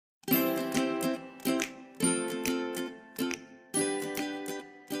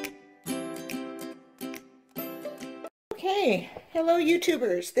Hi, hello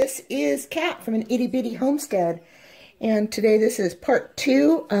YouTubers. This is Kat from an itty bitty homestead, and today this is part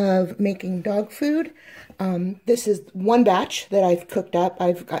 2 of making dog food. This is one batch that I've cooked up.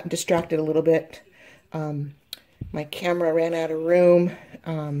 I've gotten distracted a little bit. My camera ran out of room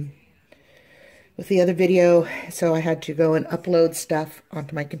with the other video, so I had to go and upload stuff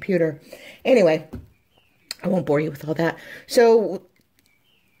onto my computer. Anyway, I won't bore you with all that. So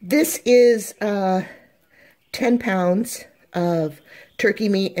this is 10 pounds of turkey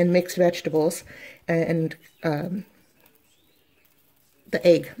meat and mixed vegetables and the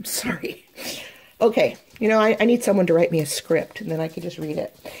egg. I'm sorry. Okay, you know, I need someone to write me a script and then I can just read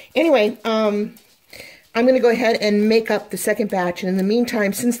it. Anyway, I'm going to go ahead and make up the second batch. And in the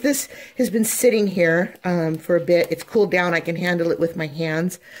meantime, since this has been sitting here for a bit, it's cooled down, I can handle it with my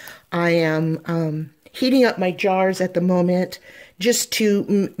hands. I am heating up my jars at the moment just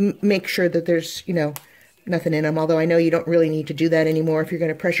to make sure that there's, you know, nothing in them, although I know you don't really need to do that anymore if you're going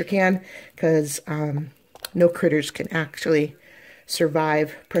to pressure can, because no critters can actually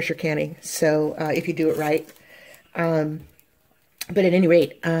survive pressure canning, so if you do it right. But at any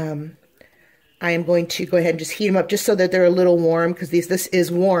rate, I am going to go ahead and just heat them up just so that they're a little warm, because this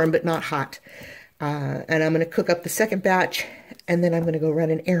is warm but not hot. And I'm going to cook up the second batch, and then I'm going to go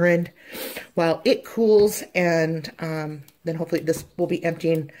run an errand while it cools, and then hopefully this will be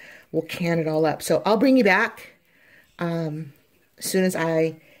emptying. We'll can it all up. So I'll bring you back as soon as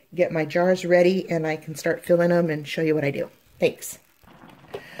I get my jars ready and I can start filling them and show you what I do. Thanks.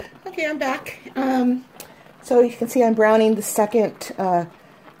 Okay, I'm back. So you can see I'm browning the second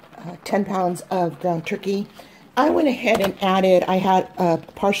 10 pounds of ground turkey. I went ahead and added, I had a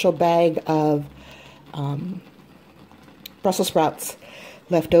partial bag of Brussels sprouts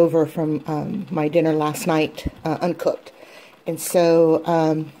left over from my dinner last night, uncooked. And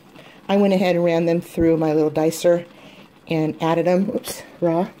so I went ahead and ran them through my little dicer and added them, oops,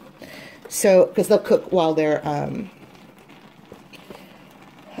 raw. So, because they'll cook while they're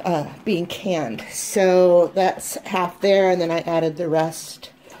being canned. So that's half there, and then I added the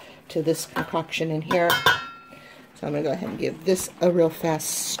rest to this concoction in here. So I'm going to go ahead and give this a real fast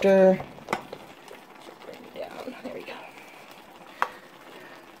stir. Bring it down. There we go.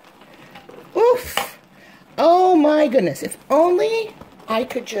 Oof! Oh my goodness, if only I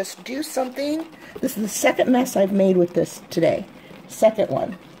could just do something. This is the second mess I've made with this today. Second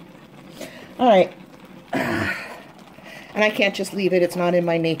one. All right. And I can't just leave it. It's not in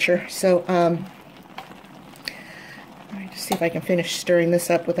my nature. So, let me just see if I can finish stirring this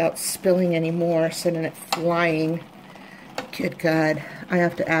up without spilling any more, sending it flying. Good God. I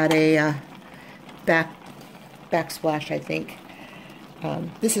have to add a backsplash, I think.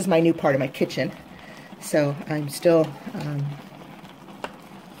 This is my new part of my kitchen. So, I'm still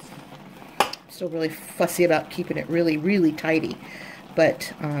really fussy about keeping it really tidy,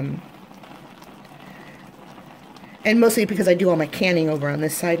 but and mostly because I do all my canning over on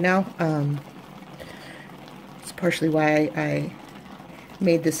this side now. It's partially why I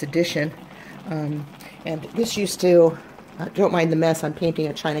made this addition. And this used to, don't mind the mess, I'm painting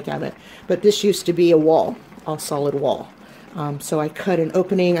a china cabinet, but this used to be a wall, a solid wall. So I cut an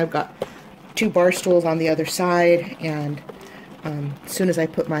opening. I've got 2 bar stools on the other side, and as soon as I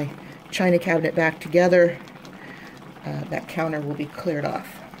put my china cabinet back together, that counter will be cleared off.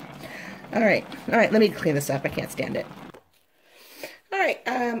 All right, let me clean this up. I can't stand it. All right,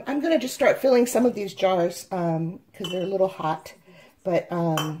 I'm going to just start filling some of these jars because they're a little hot, but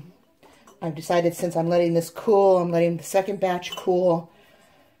I've decided since I'm letting this cool, I'm letting the second batch cool,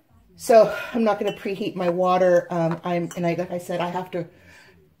 so I'm not going to preheat my water. Like I said, I have to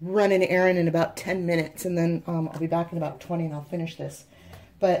run an errand in about 10 minutes, and then I'll be back in about 20 and I'll finish this.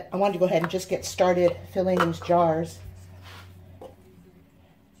 But I wanted to go ahead and just get started filling these jars.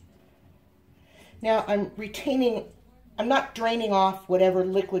 Now I'm not draining off whatever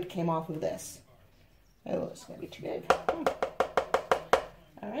liquid came off of this. Oh, it's going to be too big.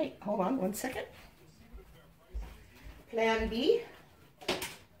 All right, hold on one second. Plan B.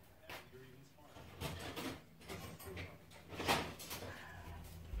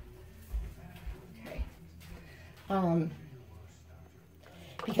 Okay.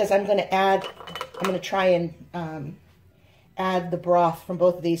 Because I'm going to try and add the broth from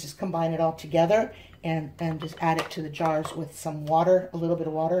both of these, just combine it all together and just add it to the jars with some water, a little bit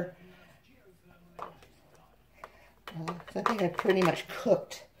of water. I think I pretty much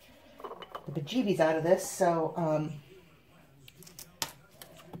cooked the bejeebies out of this, so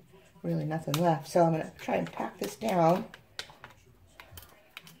really nothing left. So I'm going to try and pack this down,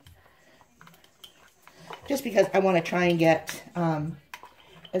 just because I want to try and get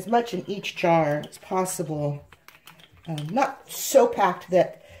as much in each jar as possible Not so packed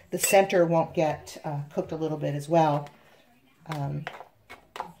that the center won't get cooked a little bit as well.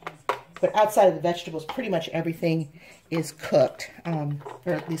 But outside of the vegetables, pretty much everything is cooked,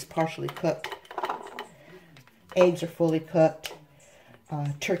 or at least partially cooked. Eggs are fully cooked.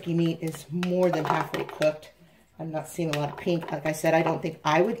 Turkey meat is more than halfway cooked. I'm not seeing a lot of pink. Like I said, I don't think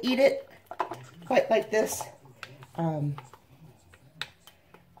I would eat it quite like this.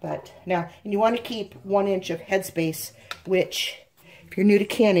 But now, and you want to keep 1 inch of headspace, which, if you're new to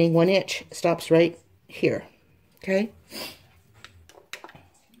canning, 1 inch stops right here. Okay?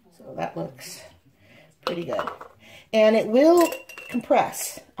 So that looks pretty good. And it will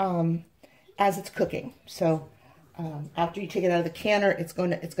compress as it's cooking. So after you take it out of the canner, it's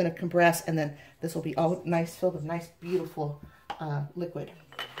going to compress, and then this will be all nice, filled with nice, beautiful liquid.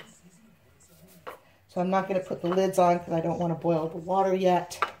 So I'm not going to put the lids on because I don't want to boil the water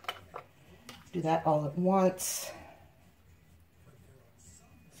yet. Do that all at once.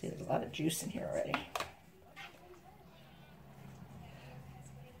 See, there's a lot of juice in here already.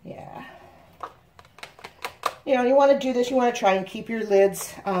 Yeah. You know, you want to do this, you want to try and keep your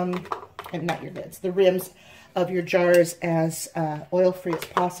lids, and not your lids, the rims of your jars as oil-free as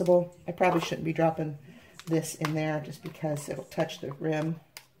possible. I probably shouldn't be dropping this in there just because it'll touch the rim.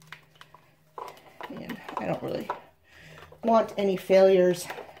 And I don't really want any failures.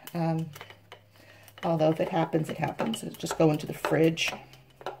 Although if it happens, it happens. It'll just go into the fridge.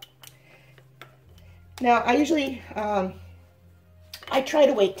 Now, I usually, I try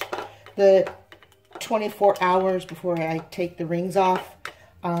to wait the 24 hours before I take the rings off.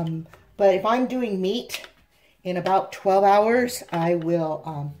 But if I'm doing meat, in about 12 hours, I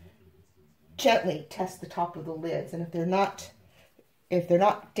will gently test the top of the lids. And if they're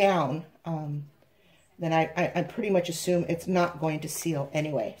not down, then I pretty much assume it's not going to seal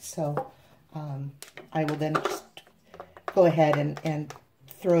anyway. So I will then just go ahead and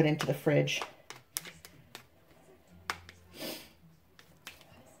throw it into the fridge.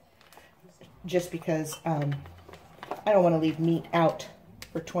 Just because I don't want to leave meat out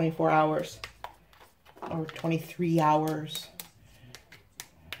for 24 hours or 23 hours.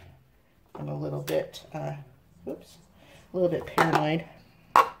 I'm a little bit, a little bit paranoid.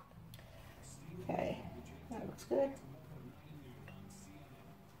 Okay, that looks good.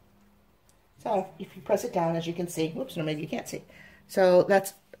 So if you press it down, as you can see, whoops, no, maybe you can't see. So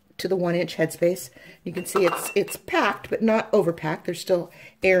that's to the 1 inch headspace. You can see it's packed, but not overpacked. There's still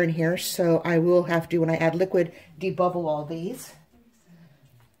air in here, so I will have to, when I add liquid, debubble all these.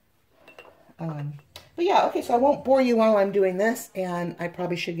 But yeah, okay, so I won't bore you while I'm doing this, and I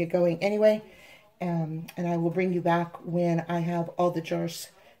probably should get going anyway. And I will bring you back when I have all the jars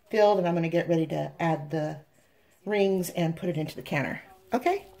filled, and I'm going to get ready to add the rings and put it into the canner.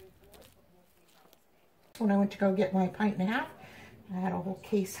 Okay? When I went to go get my 1.5 pints, I had a whole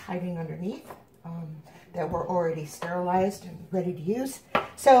case hiding underneath that were already sterilized and ready to use.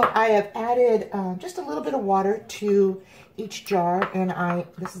 So I have added just a little bit of water to each jar, and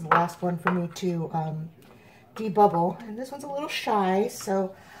this is the last one for me to debubble. And this one's a little shy,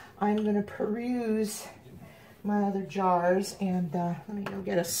 so I'm going to peruse my other jars, and let me go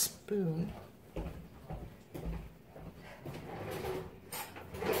get a spoon.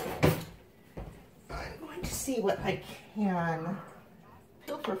 I'm going to see what I can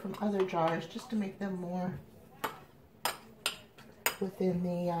filter from other jars just to make them more within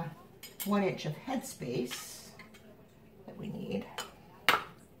the 1 inch of headspace that we need.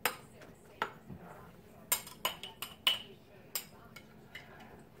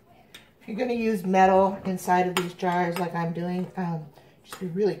 If you're going to use metal inside of these jars like I'm doing, just be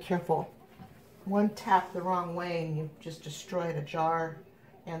really careful. One tap the wrong way and you just destroy the jar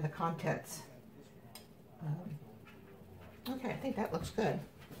and the contents. Okay, I think that looks good.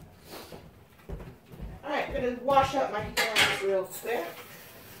 All right, I'm going to wash up my hands real quick.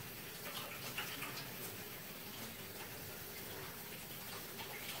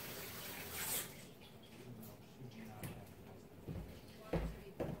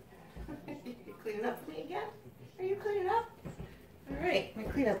 Clean it up for me again? Are you cleaning up? All right, my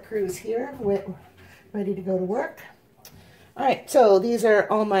cleanup crew is here, ready to go to work. All right, so these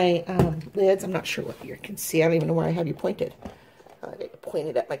are all my lids. I'm not sure what you can see. I don't even know where I have you pointed. I need to point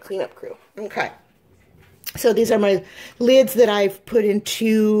it at my cleanup crew. Okay. So these are my lids that I've put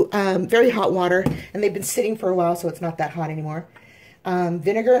into very hot water, and they've been sitting for a while, so it's not that hot anymore.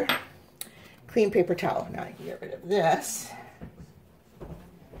 Vinegar, clean paper towel. Now I can get rid of this.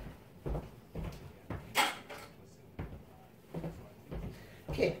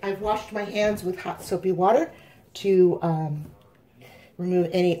 Okay, I've washed my hands with hot soapy water to remove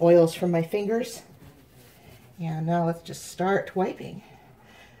any oils from my fingers. And now let's just start wiping.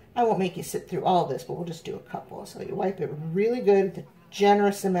 I won't make you sit through all this, but we'll just do a couple. So you wipe it really good with a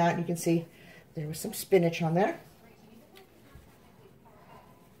generous amount. You can see there was some spinach on there.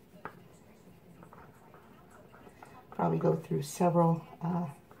 Probably go through several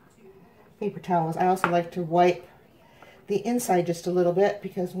paper towels. I also like to wipe the inside just a little bit,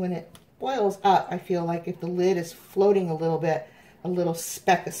 because when it boils up, I feel like if the lid is floating a little bit, a little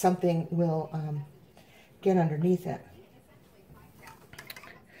speck of something will get underneath it.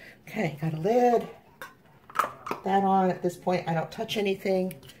 Okay, got a lid. Put that on. At this point, I don't touch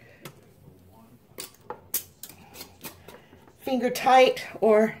anything. Finger tight,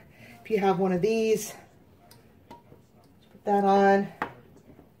 or if you have one of these, put that on.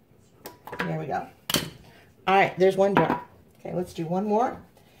 There we go. All right, there's one jar. Okay, let's do one more,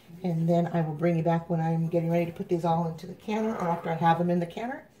 and then I will bring you back when I'm getting ready to put these all into the canner, or after I have them in the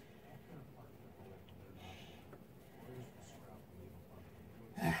canner.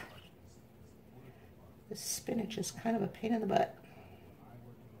 This spinach is kind of a pain in the butt.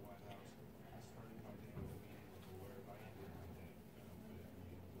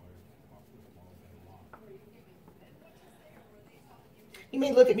 You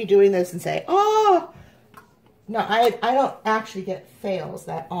may look at me doing this and say, oh, no, I don't actually get fails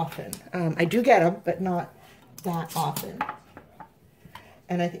that often. I do get them, but not that often.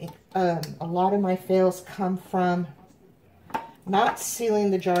 And I think a lot of my fails come from not sealing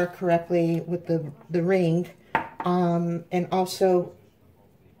the jar correctly with the ring, and also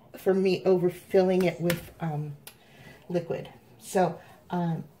for me overfilling it with liquid. So,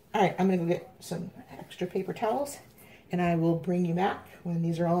 all right, I'm going to go get some extra paper towels, and I will bring you back when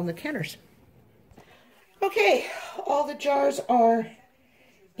these are all in the canners. Okay, all the jars are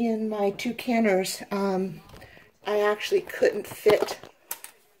in my 2 canners. I actually couldn't fit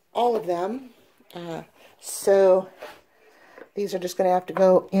all of them, so these are just going to have to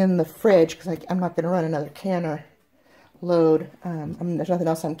go in the fridge, because I'm not going to run another canner load. There's nothing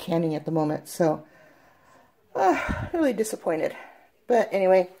else I'm canning at the moment, so really disappointed. But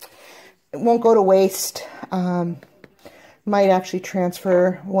anyway, it won't go to waste. Might actually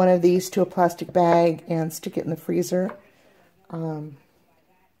transfer one of these to a plastic bag and stick it in the freezer.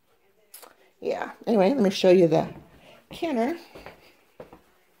 Yeah, anyway, let me show you the canner.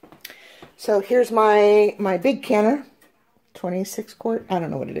 So here's my big canner. 26 quart, I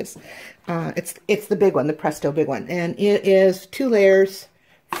don't know what it is. It's the big one, the Presto big one, and it is 2 layers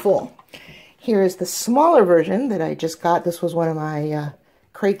full. Here is the smaller version that I just got. This was one of my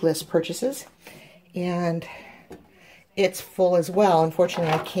Craigslist purchases, and it's full as well.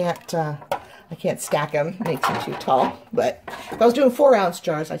 Unfortunately, I can't stack them. It makes them too tall. But if I was doing 4-ounce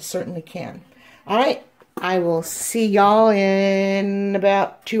jars, I certainly can. All right. I will see y'all in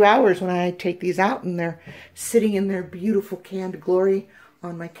about 2 hours when I take these out and they're sitting in their beautiful canned glory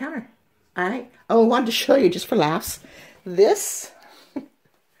on my counter. All right. Oh, I wanted to show you just for laughs. This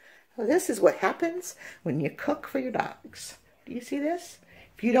is what happens when you cook for your dogs. Do you see this?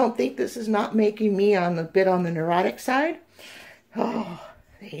 If you don't think this is not making me on the neurotic side, oh,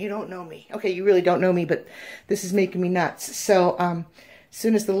 you don't know me. Okay, you really don't know me, but this is making me nuts. So as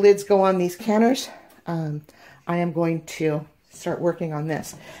soon as the lids go on these canners, I am going to start working on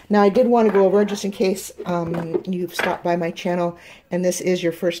this. Now, I did want to go over, just in case you've stopped by my channel and this is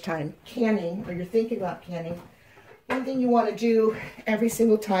your first time canning, or you're thinking about canning, one thing you want to do every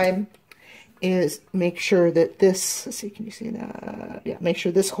single time is make sure that this, let's see, can you see that? Yeah, make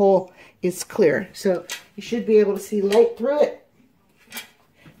sure this hole is clear. So you should be able to see light through it.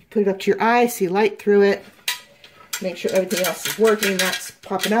 You put it up to your eye, see light through it. Make sure everything else is working. That's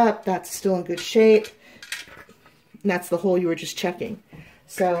popping up. That's still in good shape. And that's the hole you were just checking.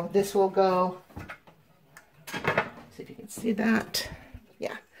 So this will go, see if you can see that.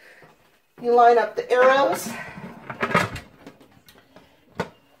 Yeah. You line up the arrows,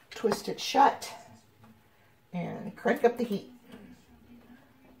 twist it shut, and crank up the heat.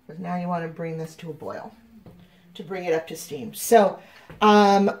 Because now you want to bring this to a boil, to bring it up to steam. So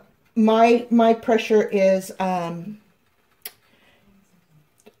my pressure is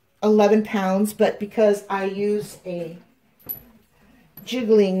 11 pounds, but because I use a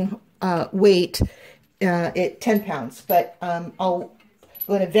jiggling weight, it 10 pounds. But I'm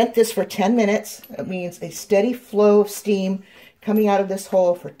going to vent this for 10 minutes. That means a steady flow of steam coming out of this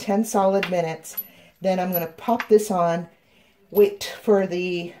hole for 10 solid minutes. Then I'm going to pop this on, wait for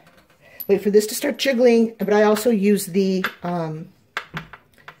this to start jiggling. But I also use the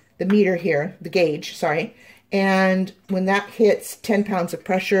meter here, the gauge, sorry. And when that hits 10 pounds of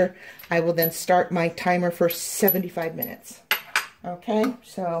pressure, I will then start my timer for 75 minutes. Okay,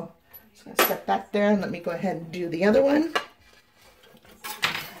 so just going to set that there and let me go ahead and do the other one.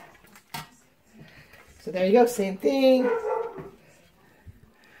 So there you go, same thing.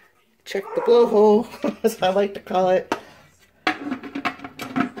 Check the blowhole, as I like to call it.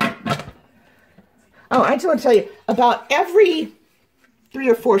 Oh, I just want to tell you, about every 3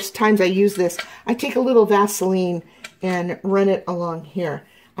 or 4 times I use this, I take a little Vaseline and run it along here.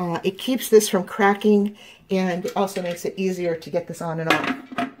 It keeps this from cracking, and it also makes it easier to get this on and off.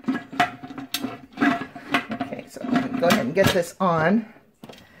 Okay, so I'm going to go ahead and get this on.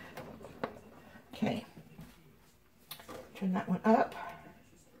 Okay. Turn that one up.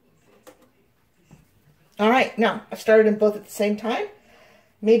 All right, now I've started them both at the same time.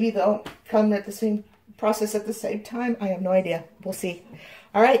 Maybe they'll come at the same process at the same time. I have no idea. We'll see.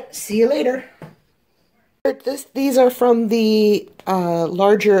 All right, see you later. These are from the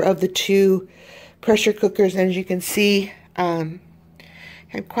larger of the 2 pressure cookers, and as you can see, have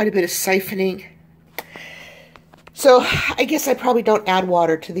quite a bit of siphoning. So I guess I probably don't add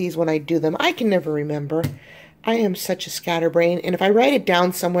water to these when I do them. I can never remember. I am such a scatterbrain, and if I write it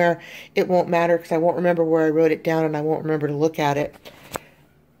down somewhere, it won't matter because I won't remember where I wrote it down, and I won't remember to look at it.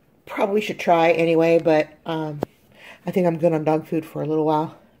 Probably should try anyway, but I think I'm good on dog food for a little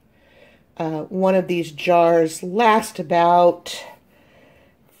while. One of these jars lasts about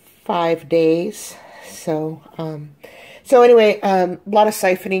 5 days. So anyway, a lot of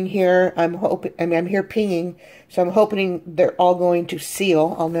siphoning here. I'm here pinging, so I'm hoping they're all going to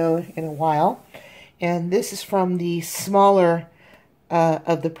seal. I'll know in a while. And this is from the smaller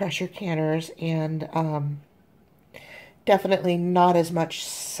of the pressure canners, and definitely not as much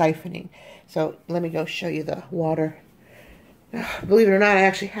siphoning. So let me go show you the water. Believe it or not, I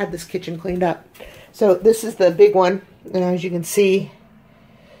actually had this kitchen cleaned up. So this is the big one, and as you can see,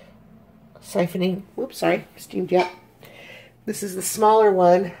 siphoning. Whoops, sorry, steamed yet. This is the smaller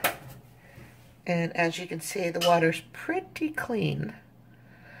one, and as you can see, the water's pretty clean.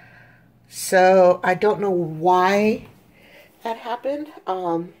 So I don't know why that happened.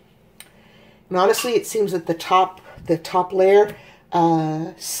 And honestly, it seems that the top layer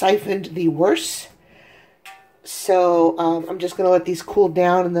siphoned the worst. So I'm just going to let these cool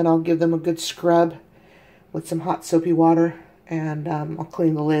down, and then I'll give them a good scrub with some hot soapy water, and I'll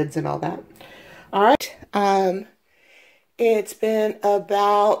clean the lids and all that. All right. It's been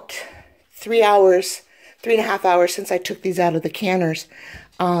about 3.5 hours since I took these out of the canners,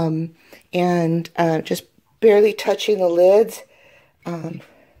 and just barely touching the lids.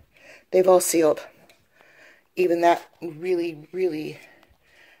 They've all sealed. Even that really,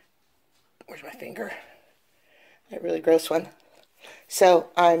 where's my finger? That really gross one. So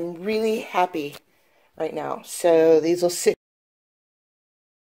I'm really happy right now. So these will sit